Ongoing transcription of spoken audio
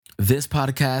This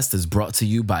podcast is brought to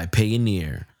you by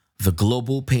Payoneer, the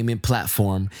global payment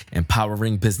platform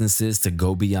empowering businesses to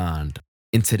go beyond.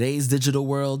 In today's digital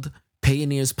world,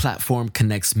 Payoneer's platform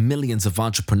connects millions of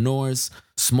entrepreneurs,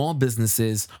 small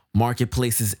businesses,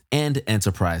 marketplaces, and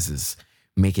enterprises,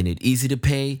 making it easy to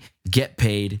pay, get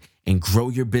paid, and grow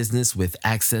your business with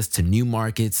access to new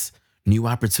markets, new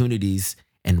opportunities,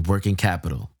 and working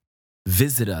capital.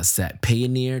 Visit us at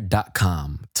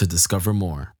payoneer.com to discover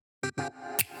more.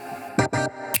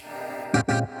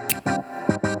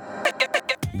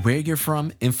 Where you're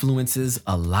from influences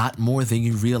a lot more than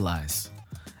you realize,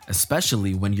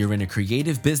 especially when you're in a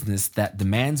creative business that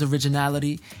demands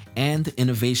originality and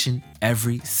innovation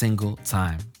every single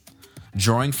time.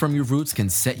 Drawing from your roots can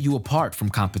set you apart from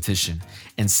competition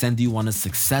and send you on a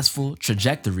successful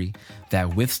trajectory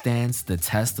that withstands the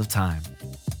test of time.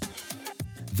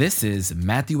 This is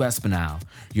Matthew Espinal,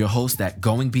 your host at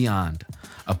Going Beyond,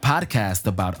 a podcast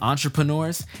about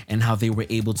entrepreneurs and how they were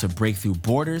able to break through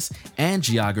borders and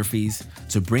geographies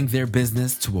to bring their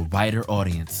business to a wider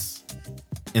audience.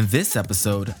 In this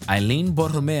episode, Eileen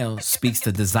Borromeo speaks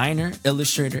to designer,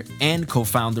 illustrator, and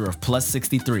co-founder of Plus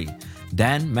 63,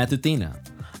 Dan Matutina,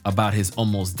 about his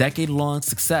almost decade-long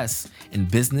success in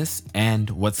business and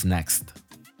what's next.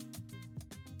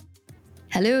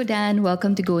 Hello, Dan.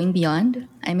 Welcome to Going Beyond.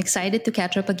 I'm excited to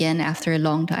catch up again after a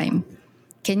long time.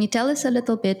 Can you tell us a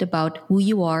little bit about who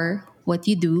you are, what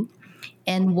you do,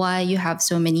 and why you have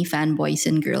so many fanboys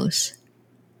and girls?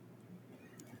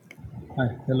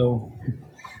 Hi, hello.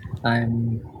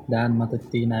 I'm Dan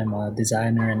Matutin. I'm a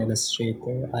designer and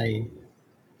illustrator.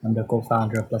 am the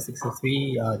co-founder of Plus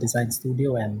 63 Design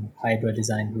Studio and Hydra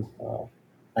Design Group,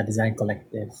 a design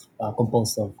collective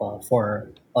composed of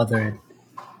four other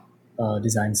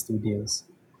design studios.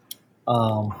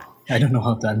 I don't know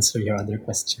how to answer your other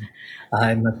question.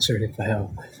 I'm not sure if I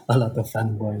have a lot of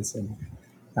fanboys and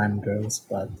fangirls,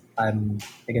 but I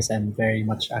guess I'm very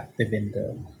much active in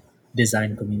the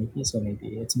design community. So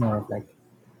maybe it's more of like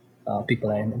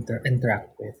people I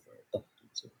interact with or talk to.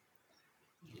 So,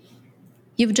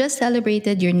 You've just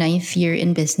celebrated your ninth year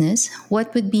in business.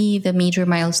 What would be the major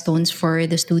milestones for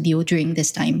the studio during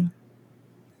this time?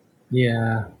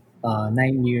 yeah,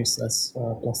 9 years as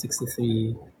Plus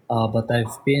 63. But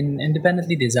I've been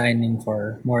independently designing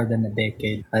for more than a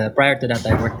decade. Prior to that,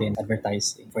 I worked in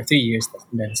advertising for 3 years,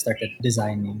 and then started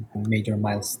designing major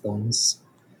milestones.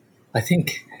 I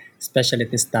think, especially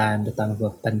at this time, the time of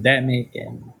the pandemic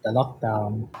and the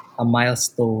lockdown, a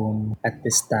milestone at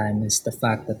this time is the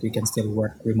fact that we can still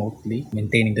work remotely,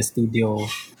 maintaining the studio,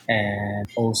 and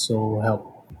also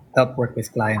help work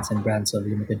with clients and brands on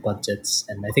limited budgets.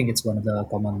 And I think it's one of the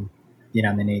common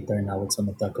denominator now with some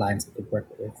of the clients that we work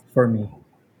with. For me,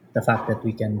 the fact that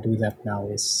we can do that now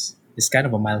is kind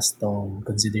of a milestone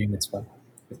considering it's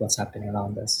what's happening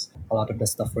around us. A lot of the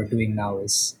stuff we're doing now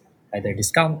is either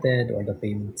discounted or the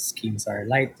payment schemes are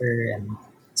lighter, and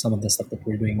some of the stuff that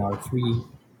we're doing now are free,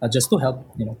 just to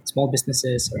help small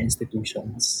businesses or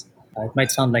institutions. It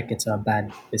might sound like it's a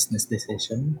bad business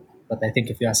decision, but I think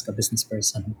if you ask a business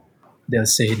person, they'll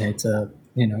say that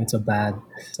it's a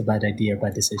bad idea,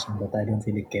 bad decision. But I don't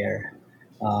really care.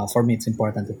 For me, it's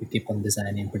important that we keep on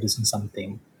designing, producing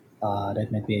something that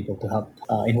might be able to help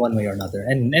in one way or another,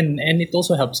 and it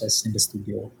also helps us in the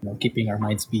studio, keeping our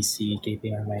minds busy,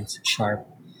 keeping our minds sharp,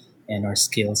 and our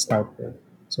skills sharper.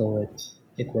 So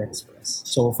it works for us.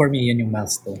 So for me, yun yung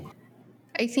milestone.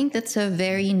 I think that's a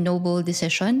very noble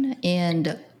decision,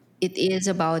 and it is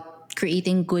about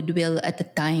creating goodwill at a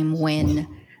time when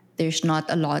there's not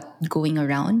a lot going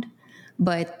around.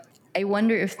 But I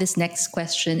wonder if this next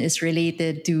question is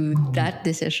related to that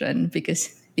decision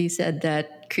because you said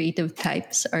that creative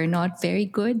types are not very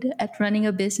good at running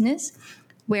a business.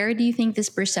 Where do you think this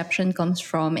perception comes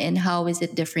from, and how is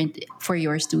it different for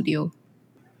your studio?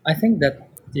 I think that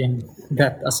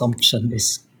that assumption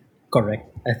is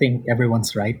correct. I think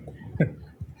everyone's right.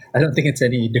 I don't think it's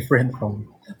any different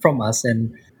from us,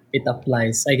 and it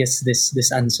applies. I guess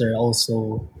this answer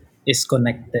also is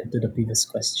connected to the previous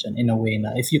question in a way.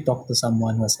 Now, if you talk to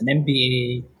someone who has an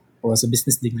MBA or has a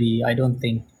business degree, I don't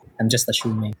think, I'm just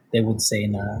assuming, they would say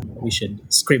na we should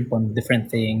scrimp on different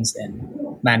things and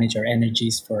manage our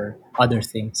energies for other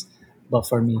things. But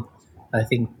for me, I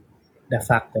think the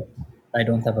fact that I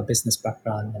don't have a business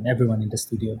background and everyone in the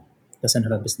studio doesn't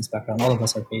have a business background, all of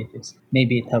us are creatives.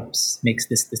 Maybe it helps makes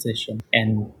this decision,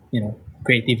 and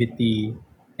creativity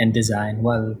and design.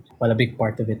 While a big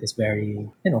part of it is very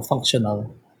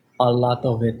functional, a lot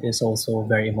of it is also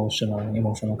very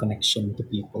emotional connection to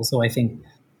people. So I think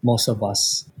most of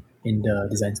us in the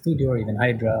design studio or even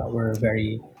Hydra were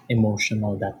very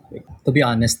emotional that way. To be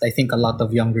honest, I think a lot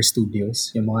of younger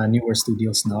studios, yung mga newer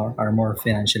studios now, are more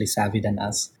financially savvy than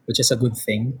us, which is a good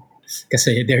thing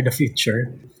kasi they're the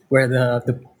future. We're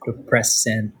the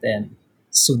present and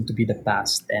soon to be the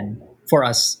past. And for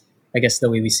us, I guess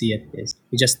the way we see it is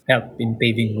we just help in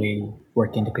paving way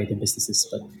working the creative businesses.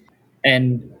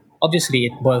 And obviously,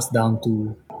 it boils down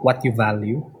to what you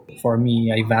value. For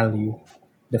me, I value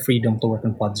the freedom to work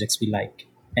on projects we like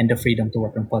and the freedom to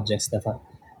work on projects that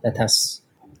has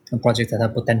on projects that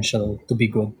have potential to be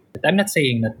good. But I'm not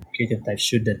saying that creative types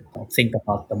shouldn't think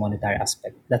about the monetary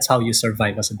aspect. That's how you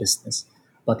survive as a business.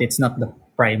 But it's not the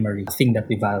primary thing that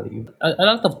we value. A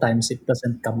lot of times it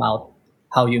doesn't come out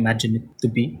how you imagine it to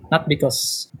be, not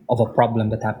because of a problem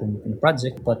that happened in the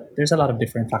project, but there's a lot of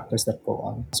different factors that go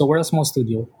on. So we're a small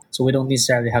studio, so we don't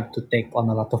necessarily have to take on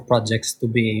a lot of projects to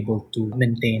be able to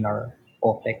maintain our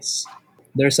OPEX.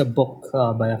 There's a book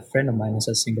by a friend of mine who's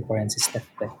a Singaporean, Steph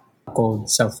Beck, called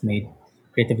Self Made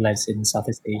Creative Lives in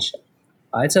Southeast Asia.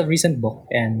 It's a recent book,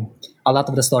 and a lot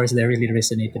of the stories there really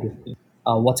resonated with me.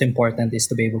 What's important is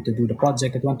to be able to do the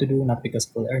project that you want to do, not because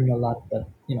it will earn you a lot, but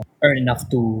earn enough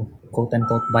to quote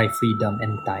unquote buy freedom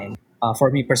and time.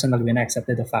 For me personally, when I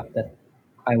accepted the fact that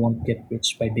I won't get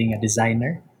rich by being a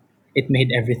designer, it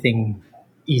made everything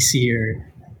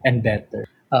easier and better.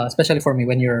 Especially for me,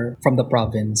 when you're from the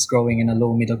province, growing in a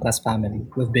low middle class family,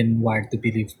 we've been wired to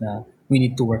believe na we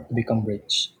need to work to become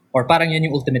rich. Or parang yun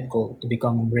yung ultimate goal, to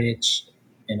become rich,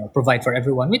 provide for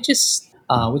everyone, which is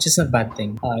not a bad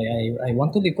thing. I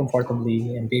want to live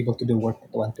comfortably and be able to do work that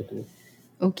I want to do.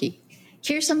 Okay.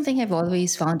 Here's something I've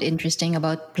always found interesting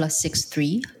about Plus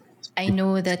 63. I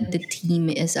know that the team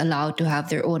is allowed to have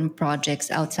their own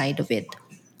projects outside of it.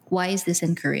 Why is this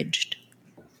encouraged?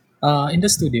 In the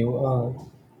studio,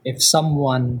 if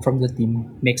someone from the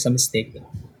team makes a mistake,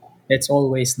 it's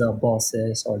always the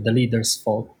boss's or the leader's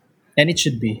fault. And it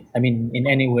should be. I mean, in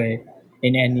any way,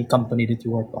 in any company that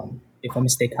you work on, if a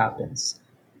mistake happens,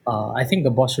 I think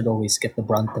the boss should always get the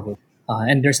brunt of it.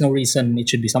 And there's no reason it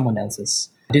should be someone else's.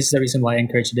 This is the reason why I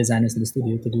encourage designers in the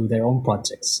studio to do their own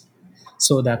projects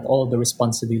so that all the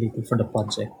responsibility for the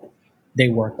project they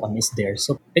work on is theirs.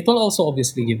 So it will also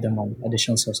obviously give them an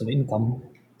additional source of income.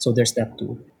 So there's that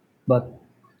too. But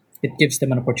it gives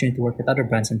them an opportunity to work with other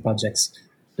brands and projects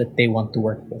that they want to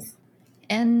work with.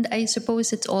 And I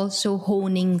suppose it's also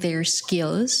honing their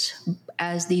skills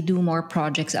as they do more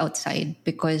projects outside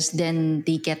because then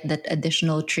they get that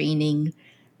additional training,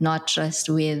 not just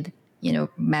with,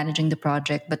 managing the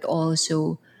project, but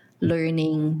also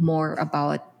learning more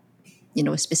about,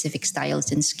 specific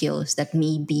styles and skills that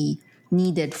may be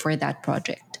needed for that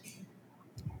project.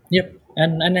 Yep.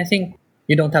 And I think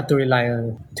you don't have to rely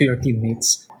to your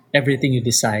teammates. Everything you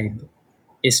decide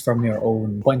is from your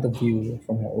own point of view,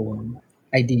 from your own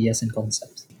ideas and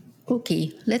concepts.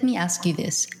 Okay, let me ask you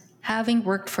this. Having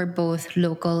worked for both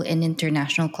local and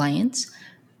international clients,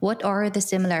 what are the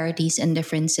similarities and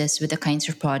differences with the kinds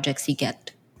of projects you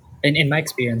get? And in my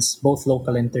experience, both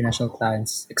local and international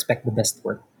clients expect the best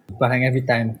work. Parang every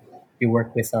time you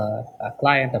work with a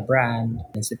client, a brand,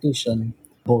 institution,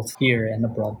 both here and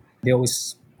abroad, they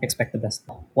always expect the best.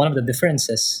 One of the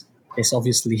differences is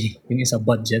obviously yung isa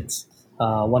budgets.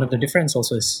 One of the difference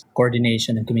also is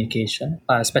coordination and communication,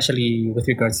 especially with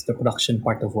regards to the production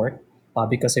part of work.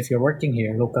 Because if you're working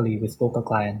here locally with local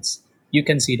clients, you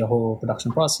can see the whole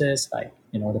production process, like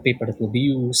the paper that will be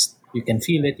used. You can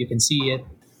feel it, you can see it.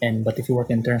 And but if you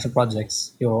work in international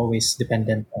projects, you're always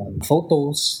dependent on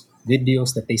photos,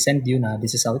 videos that they send you. Now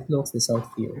this is how it looks, this is how it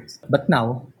feels. But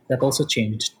now that also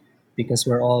changed because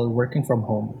we're all working from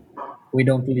home. We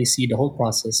don't really see the whole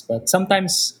process, but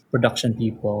sometimes production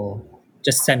people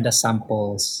just send us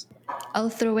samples. I'll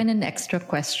throw in an extra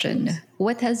question.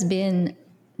 What has been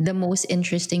the most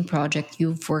interesting project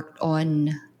you've worked on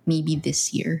maybe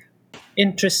this year?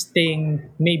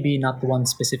 Interesting, maybe not one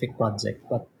specific project,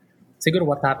 but siguro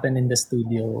what happened in the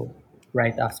studio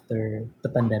right after the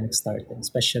pandemic started,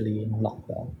 especially in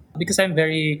lockdown. Because I'm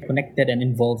very connected and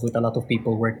involved with a lot of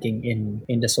people working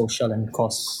in the social and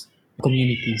cause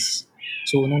communities.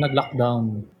 So nung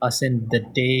nag-lockdown, as in the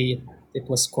day it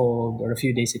was called or a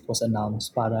few days it was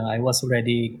announced, parang I was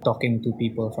already talking to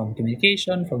people from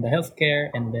communication, from the healthcare,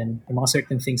 and then yung mga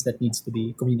certain things that needs to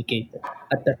be communicated.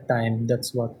 At that time,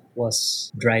 that's what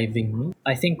was driving me.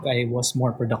 I think I was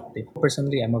more productive.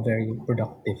 Personally, I'm a very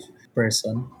productive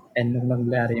person. And nung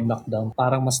nangyari yung lockdown,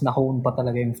 parang mas na-hone pa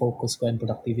talaga yung focus ko and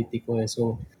productivity ko.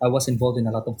 So, I was involved in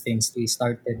a lot of things. We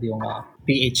started yung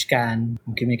PHCAN,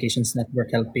 communications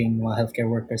network, helping mga healthcare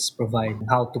workers provide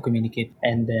how to communicate.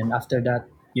 And then after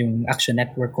that, yung Action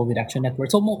Network, COVID Action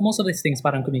Network. So most of these things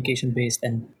parang communication based,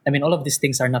 and I mean all of these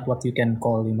things are not what you can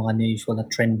call yung mga usual na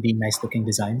trendy, nice looking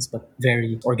designs, but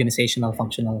very organizational,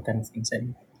 functional kind of things.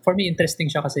 And for me, interesting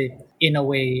siya kasi in a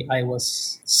way I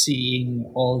was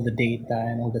seeing all the data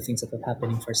and all the things that were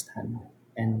happening firsthand,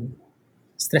 and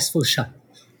stressful siya,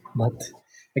 but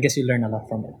I guess you learn a lot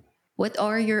from it. What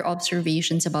are your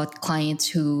observations about clients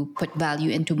who put value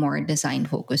into more design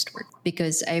focused work?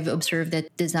 Because I've observed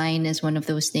that design is one of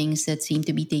those things that seem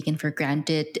to be taken for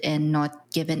granted and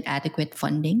not given adequate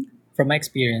funding. From my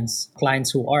experience, clients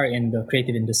who are in the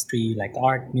creative industry like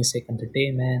art, music,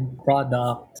 entertainment,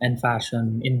 product, and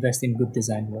fashion invest in good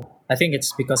design work. I think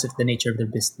it's because of the nature of their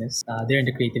business. They're in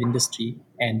the creative industry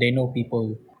and they know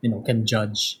people, can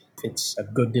judge if it's a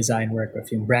good design work or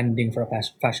if your branding for a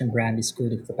fashion brand is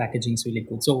good, if the packaging is really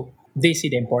good. So they see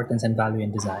the importance and value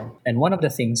in design. And one of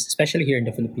the things, especially here in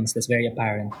the Philippines, that's very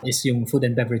apparent is yung food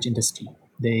and beverage industry.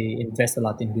 They invest a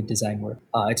lot in good design work.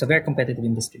 It's a very competitive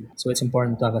industry, so it's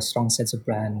important to have a strong sense of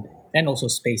brand and also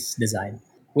space design.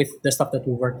 With the stuff that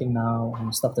we're working now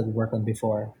and stuff that we worked on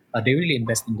before, they really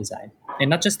invest in design,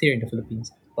 and not just here in the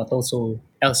Philippines, but also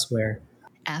elsewhere.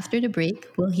 After the break,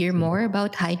 we'll hear more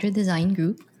about Hydra Design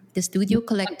Group, the studio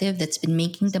collective that's been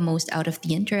making the most out of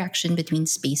the interaction between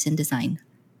space and design.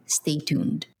 Stay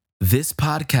tuned. This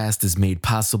podcast is made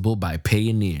possible by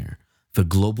Payoneer, the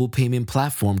global payment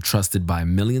platform trusted by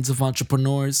millions of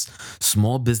entrepreneurs,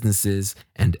 small businesses,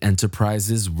 and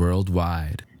enterprises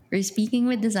worldwide. We're speaking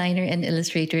with designer and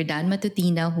illustrator Dan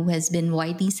Matutina, who has been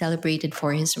widely celebrated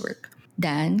for his work.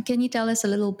 Dan, can you tell us a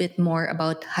little bit more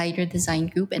about Hydra Design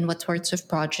Group and what sorts of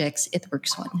projects it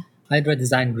works on? Hydra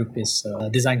Design Group is a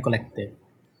design collective.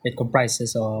 It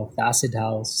comprises of the Acid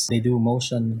House. They do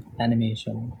motion,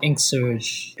 animation, Ink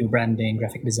Surge, do branding,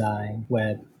 graphic design,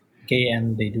 web.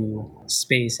 KM, they do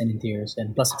space and interiors,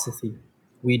 and Plus 63.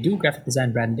 We do graphic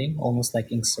design branding, almost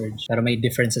like Ink Surge, pero may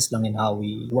differences lang in how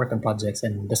we work on projects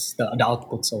and the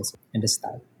outputs also, and the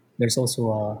style. There's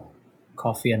also a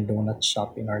coffee and donut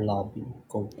shop in our lobby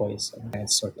called Poison.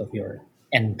 It's sort of your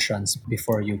entrance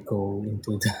before you go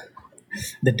into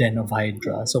the den of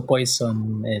Hydra. So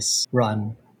Poison is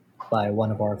run by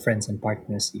one of our friends and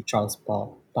partners, Charles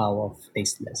Pao of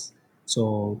Tasteless.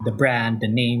 So the brand, the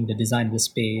name, the design of the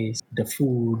space, the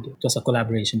food, it was a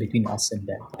collaboration between us and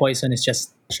them. Poison is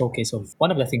just a showcase of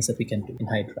one of the things that we can do in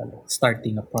Hydra, like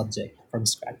starting a project from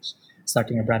scratch,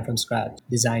 starting a brand from scratch,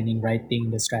 designing,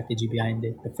 writing the strategy behind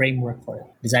it, the framework for it,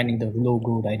 designing the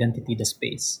logo, the identity, the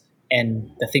space,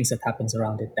 and the things that happens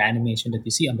around it, the animation that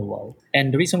you see on the wall.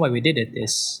 And the reason why we did it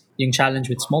is yung challenge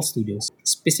with small studios,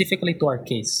 specifically to our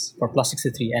case for Plus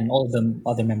 63 and all the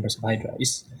other members of Hydra,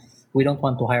 is we don't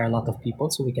want to hire a lot of people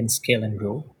so we can scale and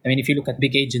grow. I mean, if you look at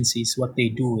big agencies, what they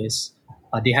do is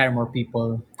they hire more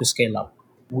people to scale up.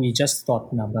 We just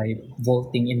thought na by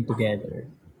vaulting in together,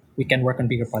 we can work on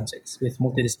bigger projects with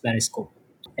multidisciplinary scope.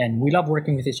 And we love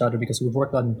working with each other because we've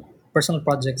worked on personal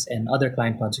projects and other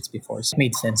client projects before. So it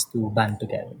made sense to band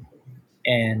together.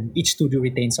 And each studio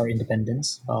retains our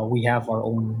independence. We have our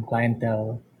own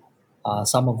clientele,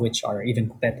 some of which are even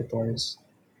competitors.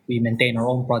 We maintain our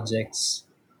own projects.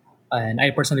 And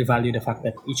I personally value the fact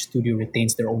that each studio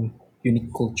retains their own unique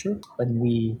culture. When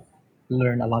we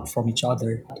learn a lot from each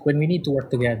other, when we need to work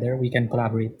together, we can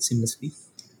collaborate seamlessly.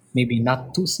 Maybe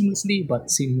not too seamlessly, but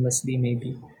seamlessly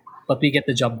maybe. But we get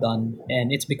the job done,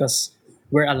 and it's because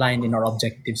we're aligned in our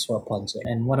objectives for a project.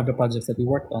 And one of the projects that we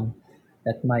worked on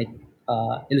that might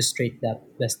illustrate that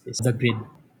best is the grid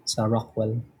sa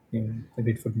Rockwell, the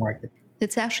grid food market.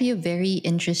 That's actually a very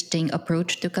interesting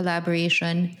approach to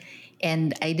collaboration.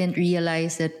 And I didn't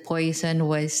realize that Poison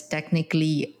was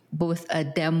technically both a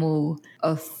demo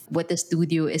of what the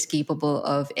studio is capable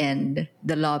of and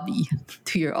the lobby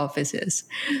to your offices.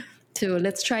 So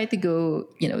let's try to go,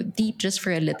 deep just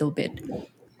for a little bit.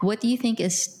 What do you think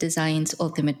is design's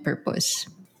ultimate purpose?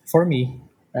 For me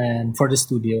and for the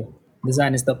studio,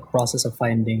 design is the process of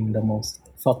finding the most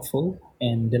thoughtful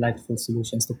and delightful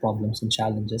solutions to problems and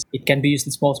challenges. It can be used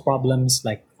in small problems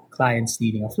like clients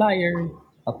needing a flyer,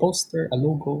 a poster, a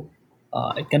logo.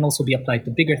 It can also be applied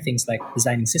to bigger things like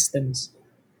designing systems,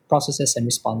 processes, and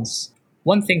response.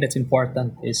 One thing that's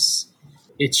important is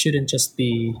it shouldn't just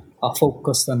be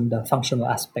focused on the functional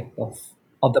aspect of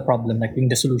the problem, like being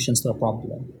the solutions to a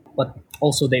problem, but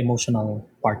also the emotional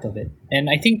part of it. And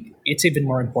I think it's even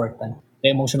more important, the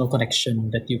emotional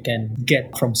connection that you can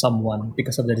get from someone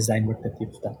because of the design work that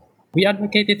you've done. We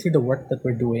advocate it through the work that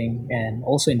we're doing and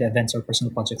also in the events or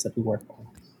personal projects that we work on.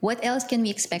 What else can we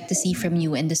expect to see from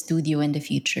you in the studio in the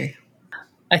future?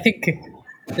 I think,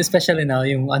 especially now,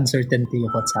 yung uncertainty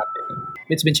of what's happening.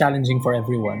 It's been challenging for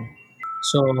everyone.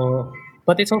 So,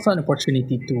 but it's also an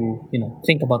opportunity to,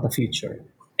 think about the future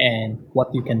and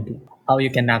what you can do, how you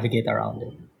can navigate around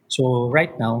it. So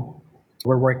right now,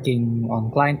 we're working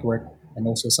on client work and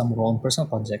also some of our own personal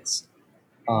projects.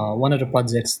 One of the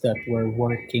projects that we're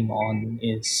working on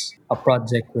is a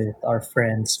project with our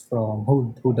friends from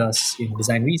who does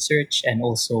design research and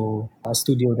also a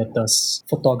studio that does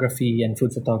photography and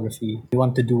food photography. We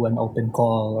want to do an open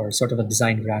call or sort of a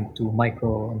design grant to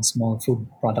micro and small food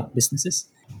product businesses.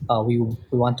 We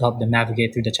want to help them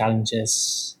navigate through the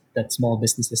challenges that small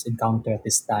businesses encounter at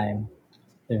this time.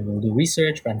 Then we'll do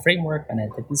research, brand framework,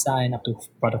 analytic design, up to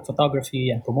product photography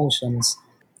and promotions.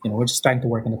 We're just trying to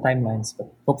work on the timelines,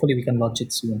 but hopefully we can launch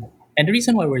it soon. And the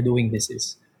reason why we're doing this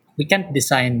is we can't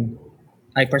design.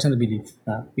 I personally believe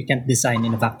we can't design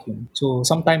in a vacuum. So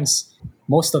sometimes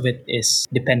most of it is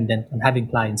dependent on having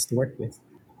clients to work with.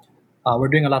 We're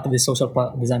doing a lot of these social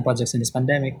design projects in this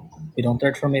pandemic. We don't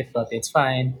earn from it, but it's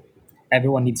fine.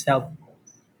 Everyone needs help.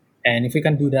 And if we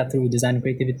can do that through design and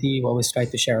creativity, we always try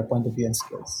to share our point of view and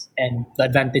skills. And the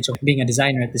advantage of being a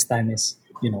designer at this time is,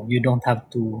 you don't have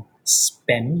to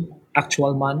spend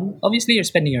actual money. Obviously, you're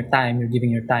spending your time, you're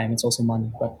giving your time. It's also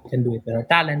money, but you can do it with our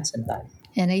talents and time.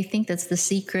 And I think that's the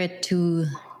secret to,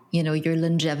 your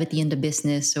longevity in the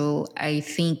business. So I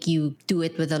think you do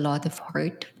it with a lot of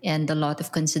heart and a lot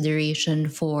of consideration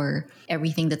for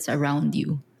everything that's around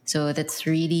you. So that's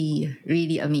really,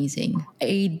 really amazing.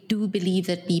 I do believe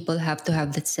that people have to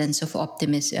have that sense of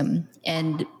optimism.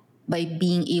 And by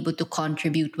being able to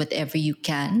contribute whatever you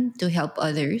can to help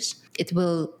others, it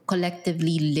will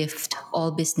collectively lift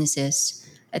all businesses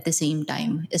at the same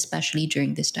time, especially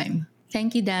during this time.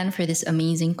 Thank you, Dan, for this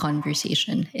amazing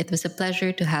conversation. It was a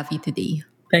pleasure to have you today.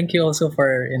 Thank you also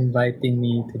for inviting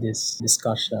me to this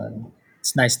discussion.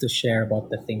 It's nice to share about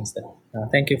the things that.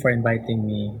 Thank you for inviting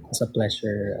me. It's a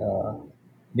pleasure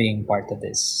being part of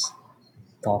this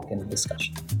talk and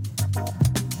discussion.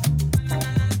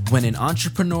 When an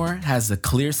entrepreneur has a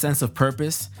clear sense of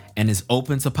purpose and is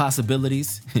open to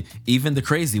possibilities, even the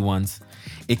crazy ones,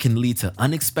 it can lead to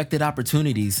unexpected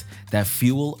opportunities that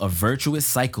fuel a virtuous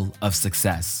cycle of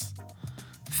success.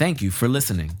 Thank you for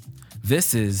listening.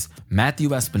 This is Matthew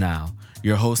Espinal,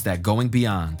 your host at Going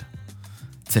Beyond.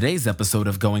 Today's episode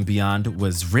of Going Beyond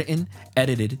was written,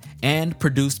 edited, and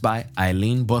produced by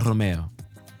Eileen Borromeo.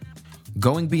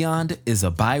 Going Beyond is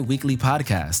a bi-weekly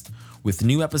podcast with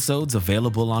new episodes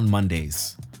available on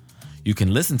Mondays. You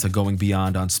can listen to Going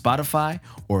Beyond on Spotify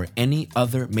or any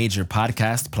other major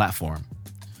podcast platform.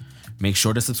 Make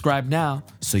sure to subscribe now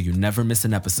so you never miss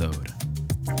an episode.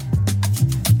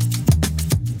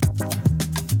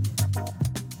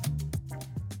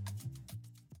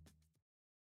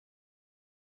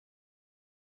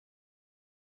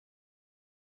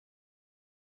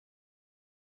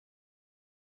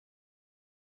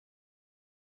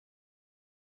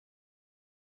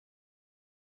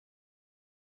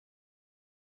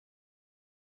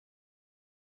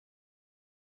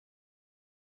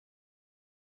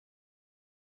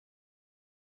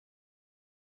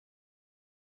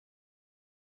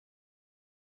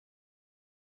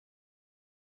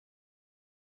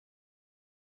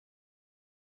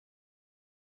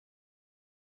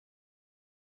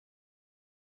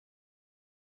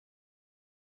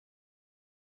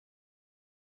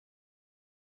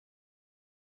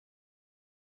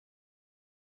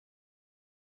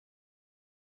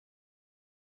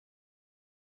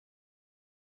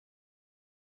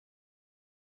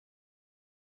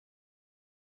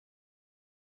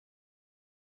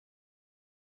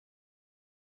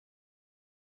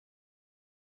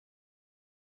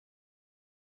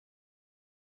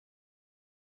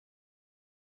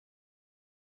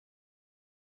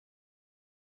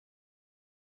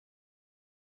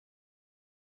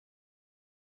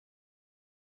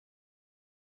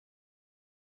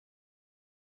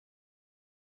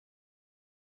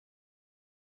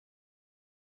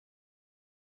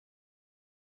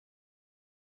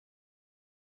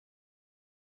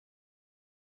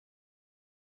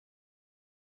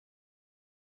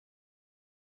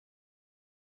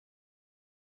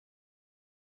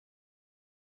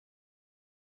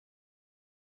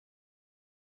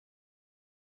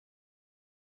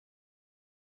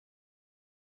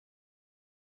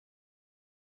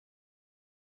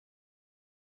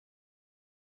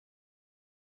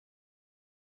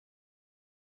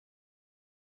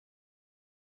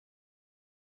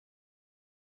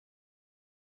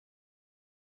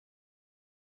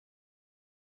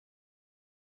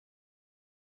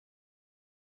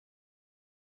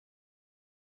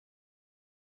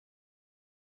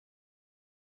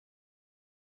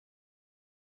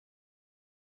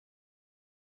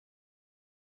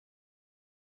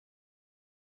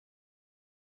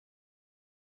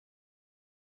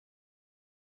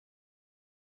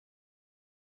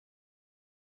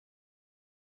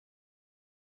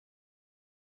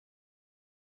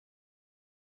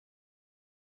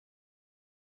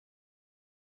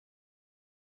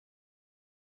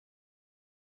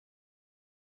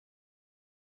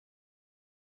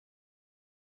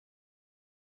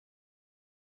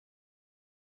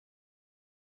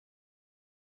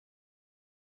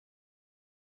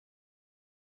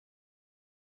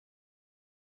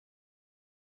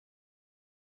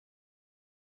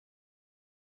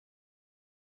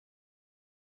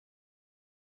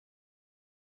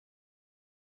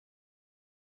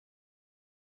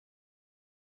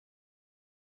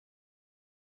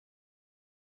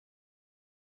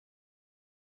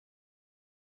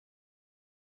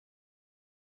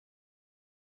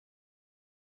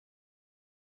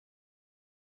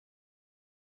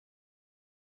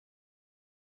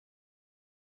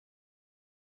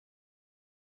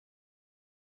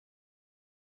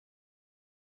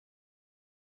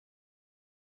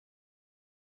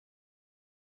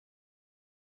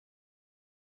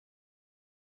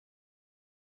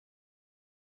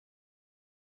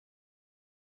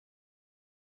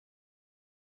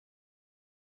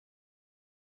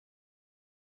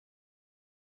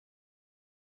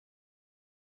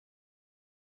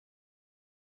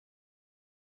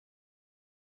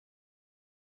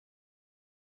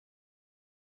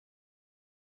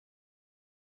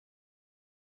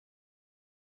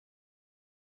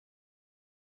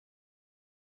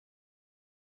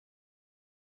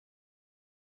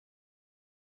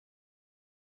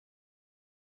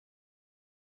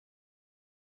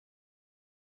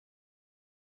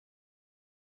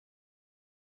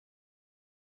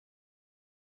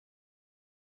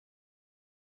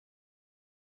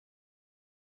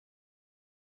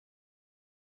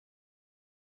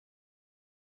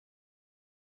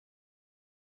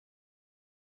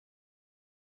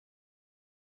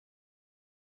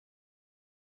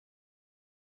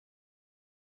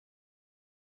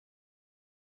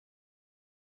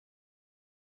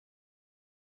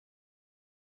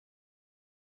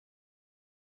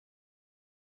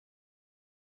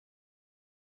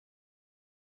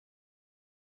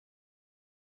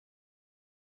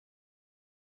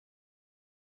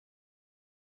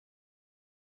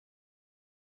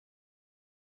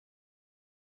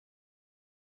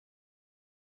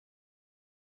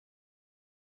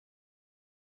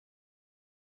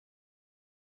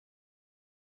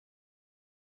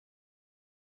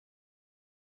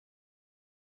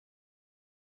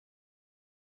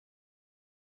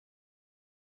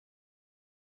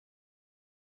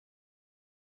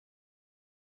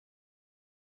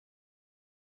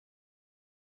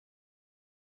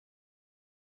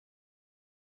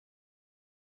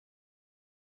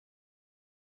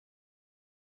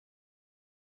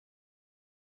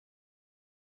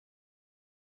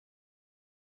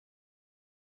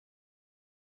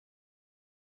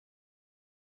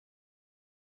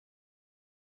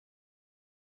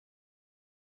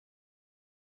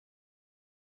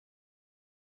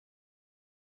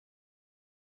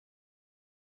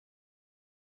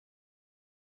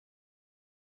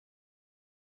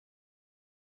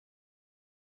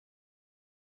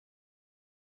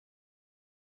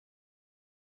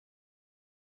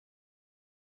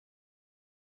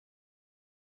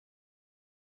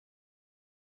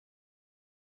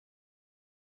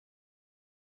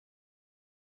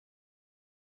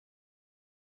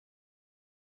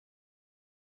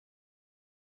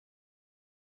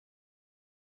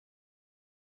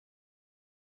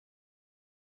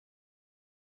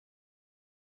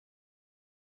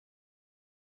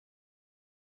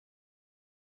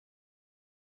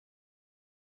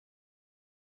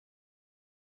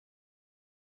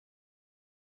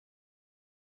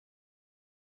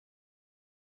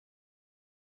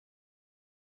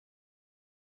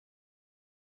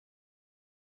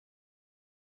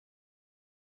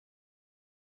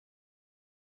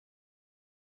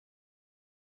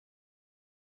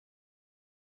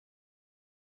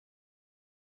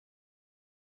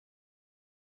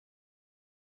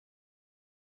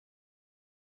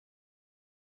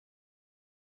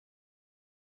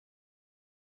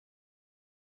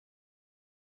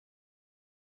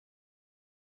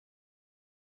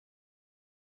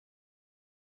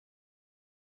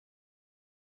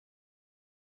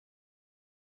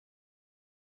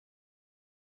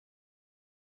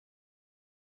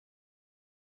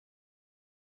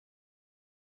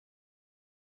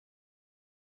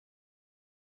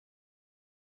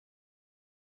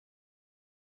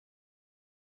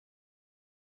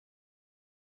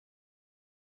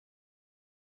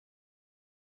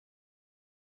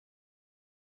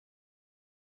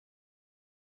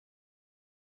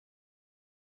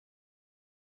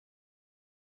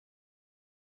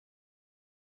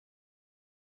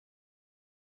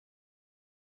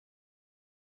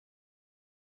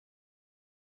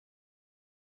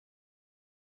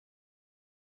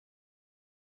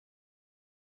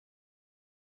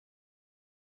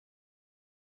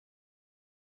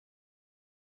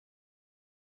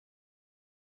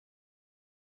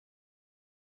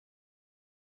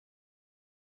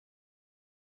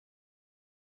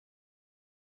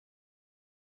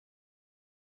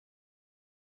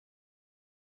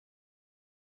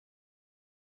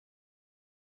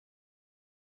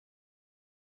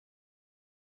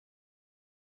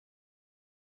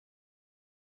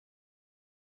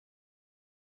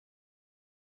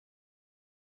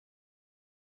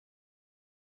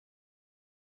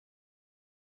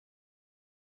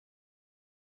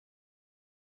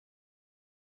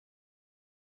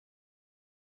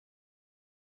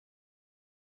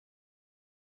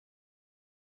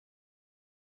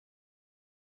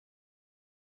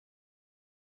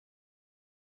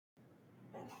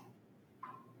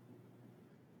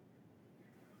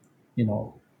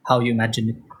 how you imagine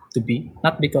it to be,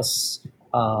 not because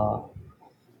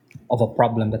of a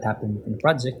problem that happened in the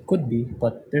project, could be,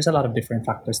 but there's a lot of different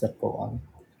factors that go on.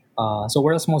 So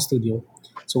we're a small studio,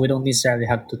 so we don't necessarily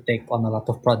have to take on a lot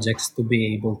of projects to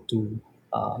be able to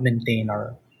maintain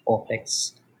our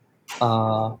OPEX.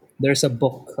 There's a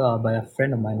book by a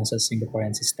friend of mine who's a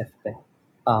Singaporean, si Steph Pe,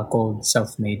 called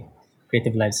Self-Made: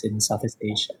 Creative Lives in Southeast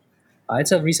Asia.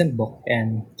 It's a recent book,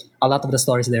 and a lot of the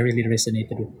stories there really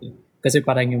resonated with me. Kasi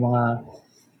parang yung mga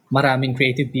maraming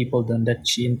creative people doon that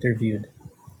she interviewed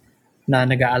na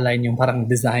nag-align yung parang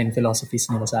design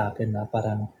philosophies nila sa akin, na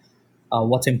parang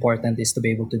what's important is to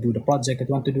be able to do the project that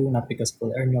you want to do, not because it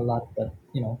will earn you a lot, but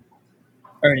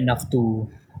earn enough to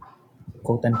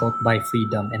quote unquote buy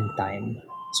freedom and time.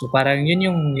 So parang yun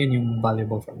yung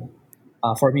valuable for me.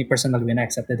 For me personally, when I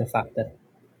accepted the fact that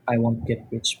I won't get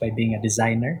rich by being a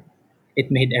designer,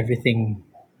 it made everything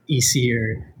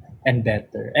easier and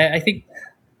better. I think,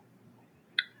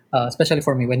 especially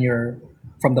for me, when you're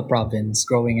from the province,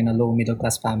 growing in a low middle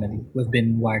class family, we've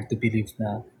been wired to believe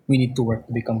na we need to work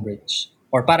to become rich.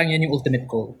 Or parang yun yung ultimate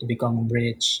goal, to become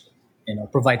rich,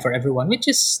 provide for everyone, which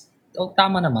is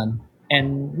tama naman.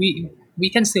 And we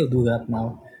can still do that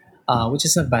now, which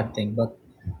is not a bad thing. But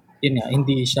yun nga,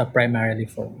 hindi siya primarily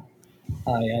for me.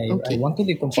 I Okay. want to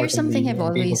live Here's something comfortably I've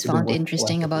and be able always to do found work I want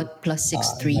interesting to do about Plus Six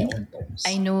in my Three. own terms.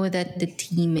 I know that the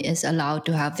team is allowed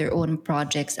to have their own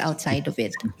projects outside of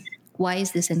it. Why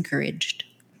is this encouraged?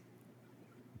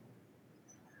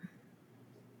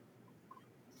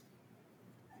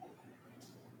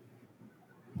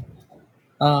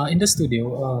 In the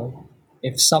studio,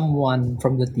 if someone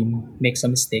from the team makes a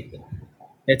mistake,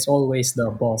 it's always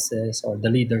the boss's or the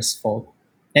leader's fault.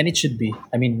 And it should be.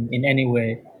 I mean, in any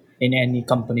way, in any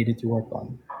company that you work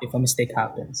on, if a mistake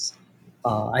happens,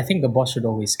 I think the boss should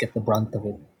always get the brunt of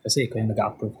it. Kasi ikaw yung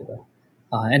nag-approve, diba?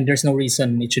 And there's no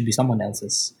reason it should be someone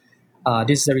else's.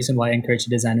 This is the reason why I encourage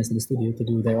designers in the studio to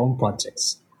do their own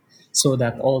projects, so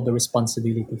that all the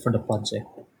responsibility for the project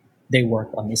they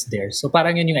work on is theirs. So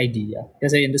parang yun yung idea.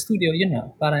 Kasi in the studio, yun nga,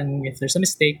 parang if there's a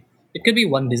mistake, it could be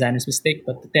one designer's mistake,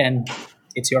 but then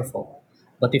it's your fault.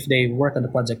 But if they work on the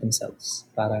project themselves,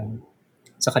 parang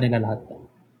sa kanila lahat.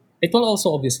 It will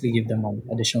also obviously give them an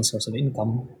additional source of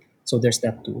income. So there's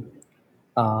that too.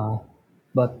 Uh,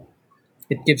 but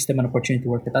it gives them an opportunity to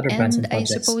work with other brands And and I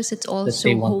projects suppose it's that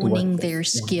they also want to work honing with, their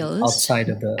skills outside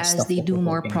of the as stuff they that we're do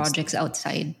more working in the projects studio.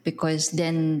 outside, because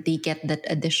then they get that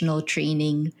additional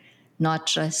training, not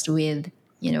just with,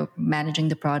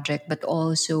 managing the project, but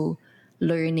also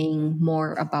learning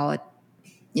more about,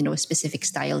 specific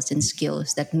styles and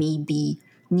skills that may be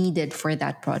needed for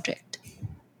that project.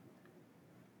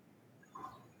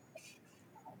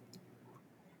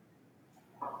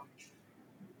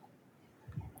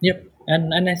 Yep.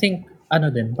 And I think ano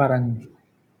din, parang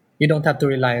you don't have to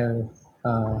rely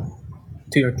uh,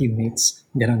 to your teammates.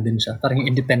 Ganon din siya. Parang yung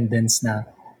independence na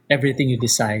everything you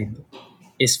decide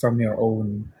is um,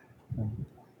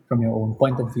 from your own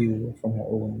point of view, from your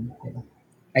own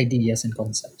ideas and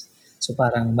concepts. So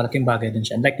parang malaking bagay din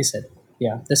siya. And like you said,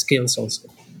 yeah, the skills also.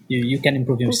 You can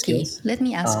improve your Okay, skills let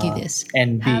me ask you this.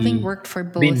 and Having be worked for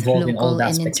be both involved in all local the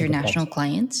and aspects of the international project.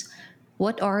 clients,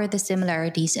 what are the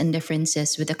similarities and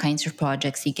differences with the kinds of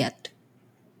projects you get?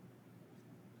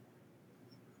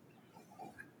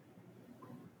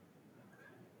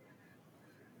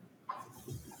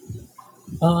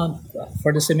 Um,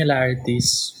 for the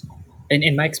similarities,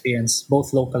 in my experience,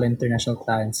 both local and international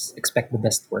clients expect the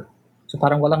best work. So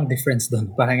parang walang difference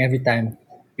doon. Parang every time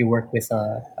you work with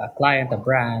a client, a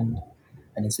brand,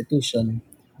 an institution,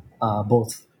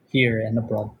 both here and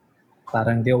abroad,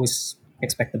 parang they always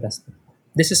expect the best.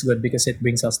 This is good because it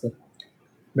brings out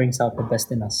the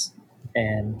best in us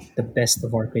and the best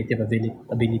of our creative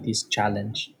abilities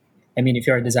challenge. I mean, if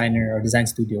you're a designer or design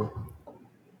studio,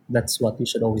 that's what you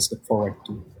should always look forward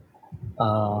to.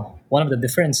 One of the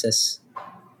differences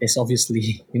is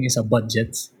obviously yung isa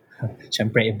budgets.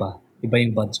 Siyempre iba. Iba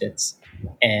yung budgets.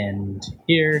 And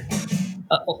here,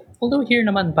 although here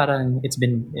naman parang it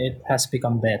has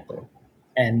become better.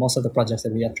 And most of the projects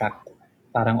that we attract,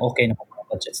 parang okay naman yung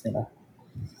budgets nila.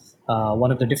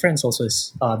 One of the differences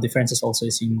also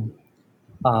is in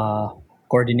uh,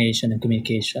 coordination and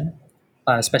communication,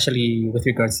 especially with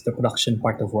regards to the production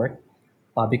part of work.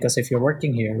 Because if you're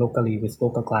working here locally with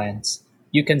local clients,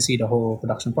 you can see the whole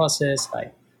production process,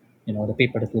 like the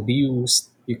paper that will be used.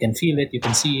 You can feel it, you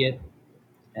can see it,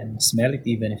 and smell it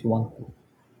even if you want to.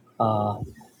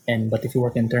 And but if you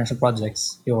work in international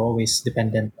projects, you're always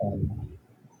dependent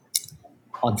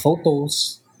on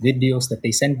photos, videos that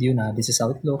they send you. Now this is how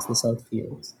it looks, this is how it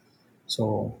feels.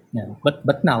 So yeah,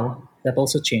 but now that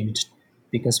also changed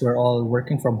because we're all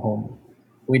working from home.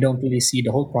 We don't really see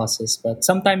the whole process, but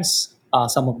sometimes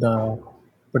some of the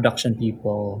production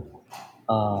people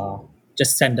uh,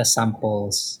 just send us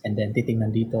samples and then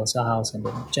titingnan dito sa house and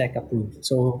then check, approve.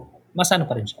 So, mas ano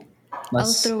pa rin siya. I'll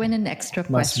Mas, throw in an extra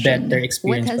mas better question. What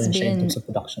experience pa has rin siya in terms been of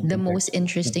production the compared most to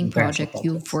interesting international project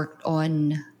you've projects. worked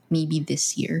on maybe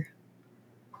this year?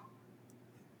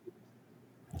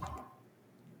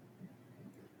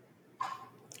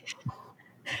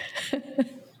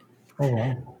 Oh,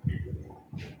 wow.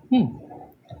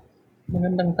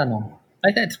 Magandang tanong.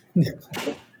 I think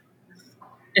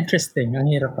interesting.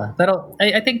 Ang hirap pa. Pero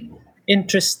I think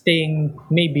interesting,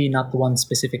 maybe not one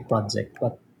specific project,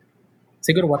 but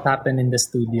siguro what happened in the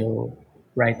studio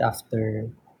right after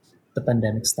the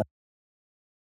pandemic started.